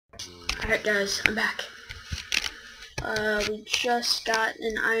Alright guys, I'm back. We just got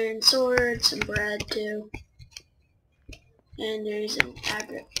an iron sword, some bread too. And there's an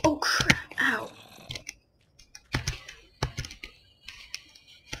aggregate. Oh crap, ow.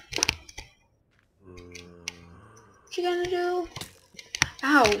 What you gonna do?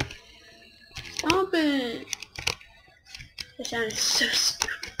 Ow. Stop it. That sounded so stupid.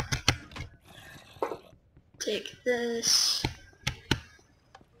 Take this.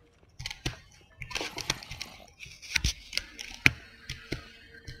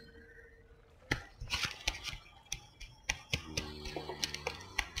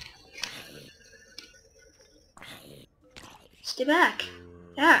 Stay back.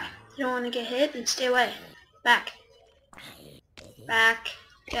 Yeah, you don't want to get hit, then stay away. Back. Back.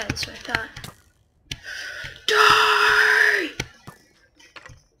 Yeah, that's what I thought. Die!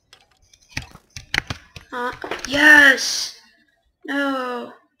 Yes!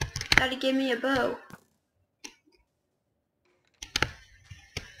 No. Gotta give me a bow.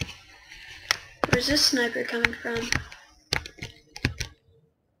 Where's this sniper coming from?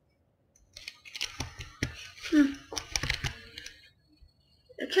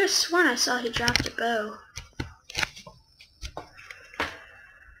 I could have sworn I saw he dropped a bow.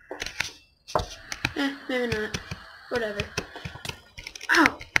 Maybe not. Whatever.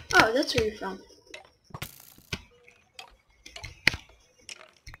 Ow! Oh, that's where you're from.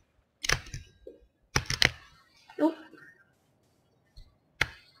 Nope.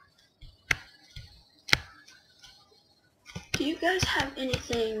 Do you guys have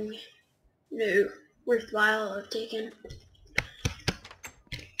anything new, worthwhile of taking?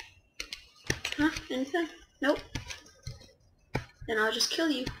 Huh? Anything? Nope. Then I'll just kill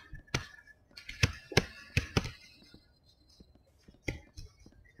you.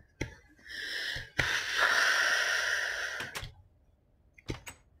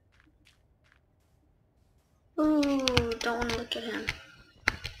 Ooh, don't want to look at him.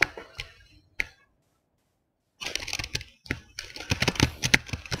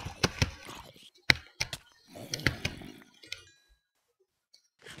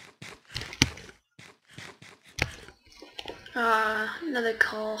 Another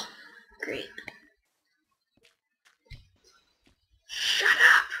call. Great. Shut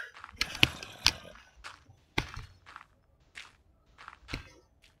up!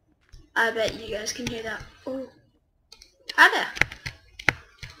 I bet you guys can hear that. Oh. Hi there.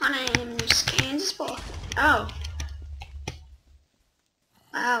 My name's Kansas Boy. Oh.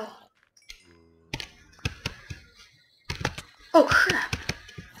 Wow. Oh crap.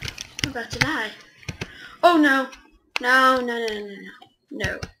 I'm about to die. Oh no. No, no, no, no, no.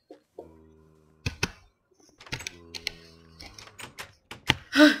 No.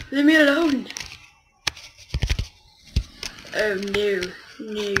 Leave me alone. Oh no.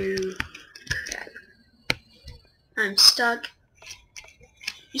 No. Crap. I'm stuck.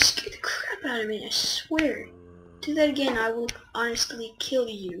 You scared the crap out of me, I swear. Do that again, I will honestly kill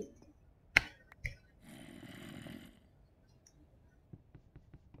you.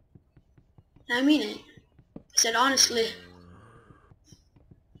 I mean it. I said honestly.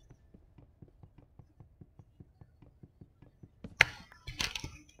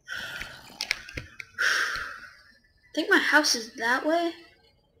 I think my house is that way.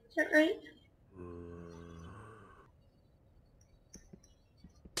 Is that right?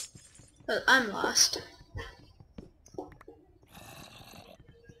 But I'm lost.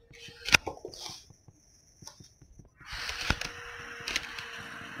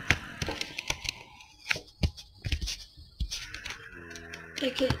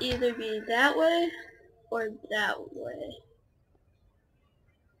 It could either be that way or that way.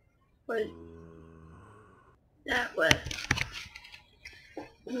 Or that way.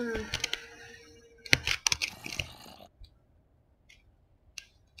 I'm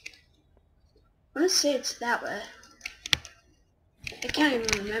gonna say it's that way. I can't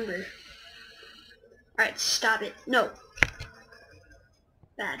even remember. Alright, stop it. No.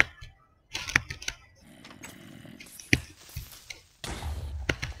 Bad.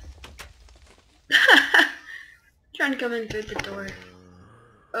 Trying to come in through the door.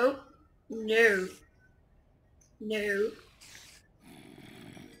 Oh, no. No.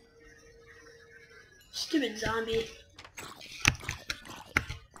 Stupid zombie.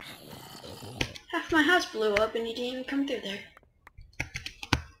 Half my house blew up and you didn't even come through there.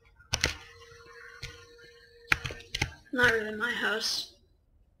 Not really my house.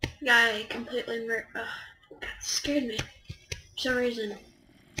 Guy completely that scared me. For some reason.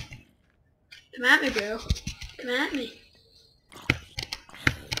 Come at me, bro. Come at me.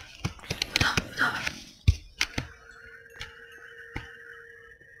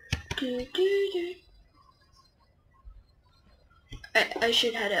 I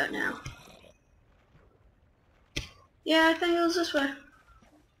should head out now. Yeah, I think it was this way.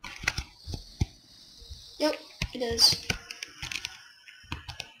 Yep, it is.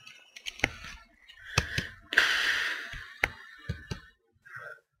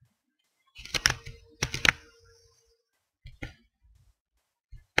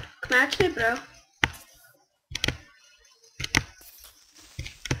 Come at me, bro.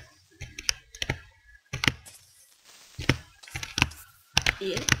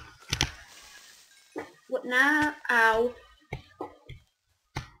 Yeah. What now? Ow.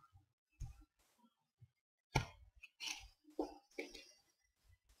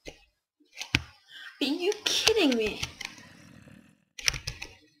 Are you kidding me?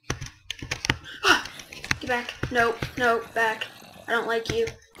 Get back. Nope, nope, back. I don't like you.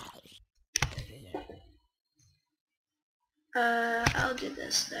 I'll do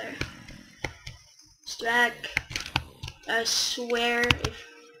this there. Just back. I swear if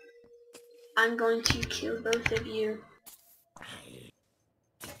I'm going to kill both of you.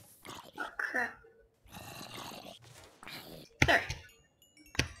 Oh crap. There.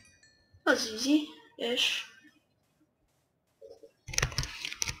 That was easy-ish.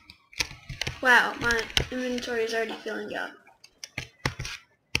 Wow, my inventory is already filling up.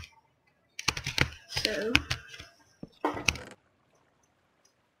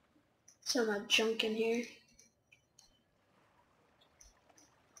 So much junk in here.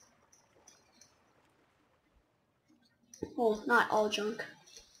 Well, not all junk.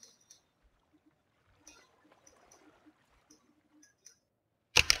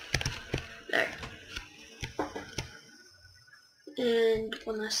 There. And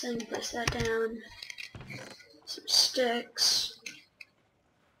one last thing, place that down. Some sticks.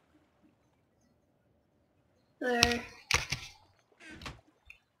 There.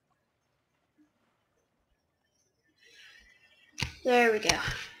 There we go.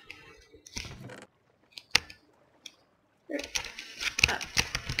 Up.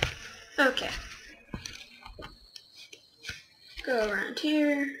 Okay. Go around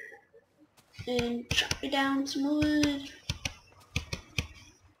here and chop me down some wood.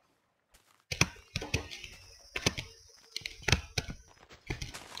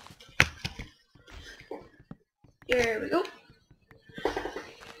 Here we go.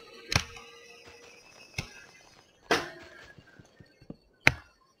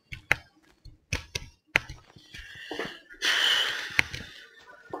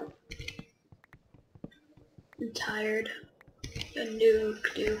 I'm tired. A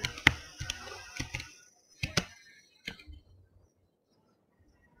nuke, dude.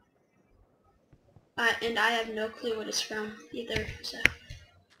 And I have no clue what it's from either, so.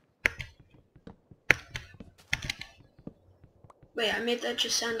 Wait, I made that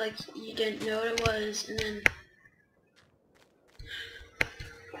just sound like you didn't know what it was, and then...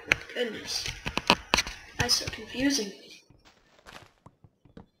 Goodness. That's so confusing.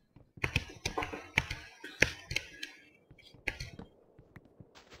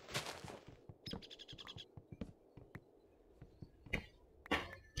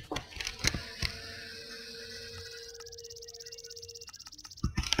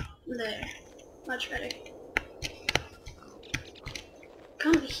 There. Much better.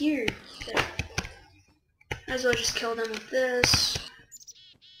 Come here. There. Might as well just kill them with this.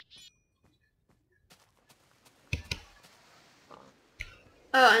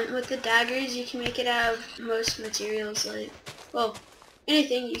 Oh, and with the daggers you can make it out of most materials, like, well,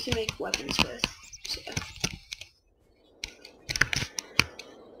 anything you can make weapons with. So.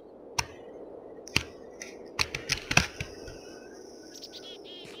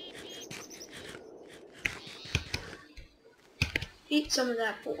 Eat some of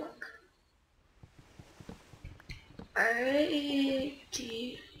that pork.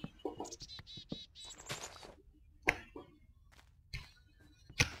 Alrighty.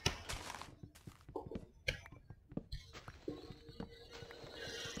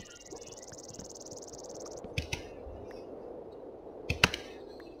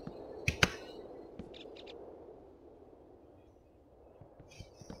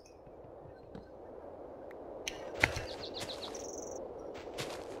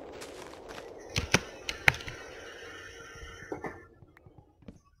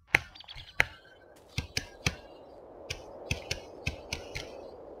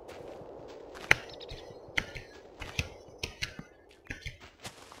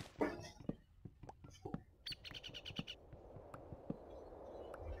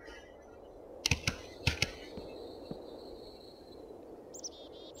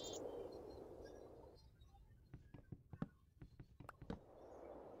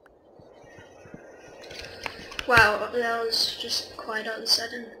 Wow, that was just quite all of a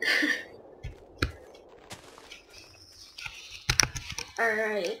sudden.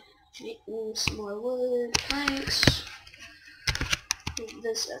 Alright, making some more wood, planks. Move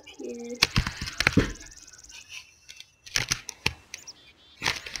this up here.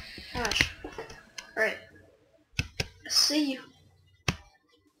 Gosh. Alright. I see you.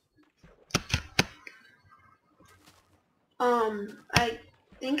 I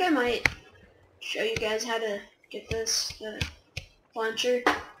think I might show you guys how to get this launcher,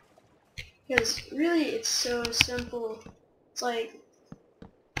 because really it's so simple. It's like,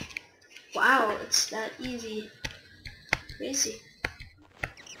 wow, it's that easy. Crazy.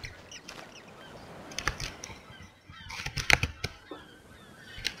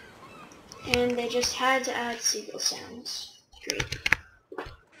 And they just had to add seagull sounds. Great.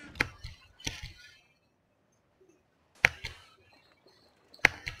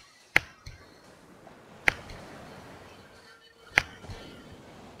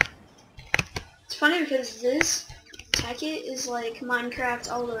 It's funny because this Tekkit is like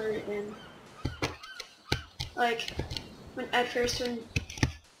Minecraft all over again. Like, when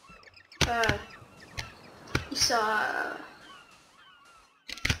you saw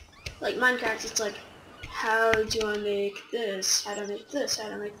like Minecraft, it's like, how do I make this? How do I make this? How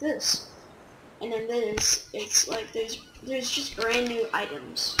do I make this? And then this, it's like there's just brand new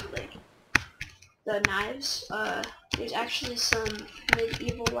items, like the knives. There's actually some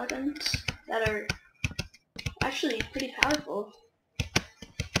medieval weapons that are actually pretty powerful.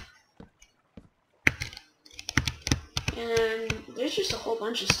 And there's just a whole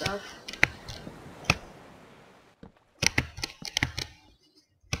bunch of stuff.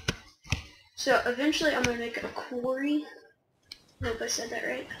 So eventually I'm gonna make a quarry. I hope I said that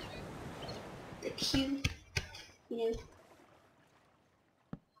right. The Q, you know.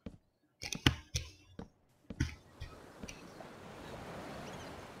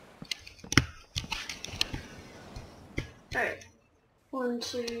 Alright. 1,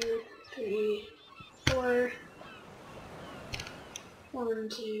 2, 3, 4. 1,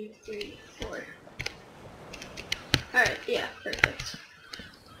 2, 3, 4. Alright, yeah, perfect.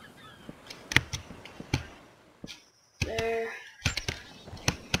 There.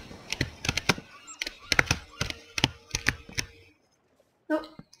 Nope,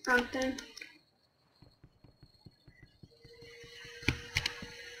 wrong thing.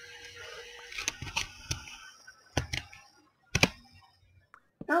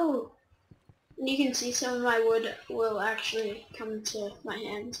 Oh! And you can see some of my wood will actually come to my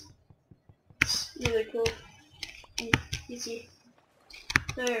hands. It's really cool and easy.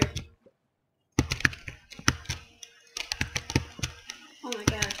 There. Oh my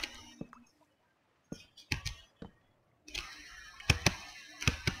god.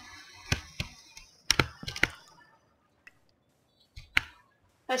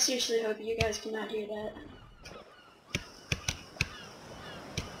 I seriously hope you guys cannot hear that.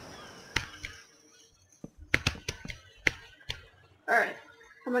 Alright,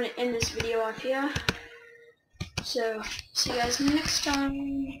 I'm gonna end this video off here. So, see you guys next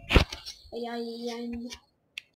time. Bye.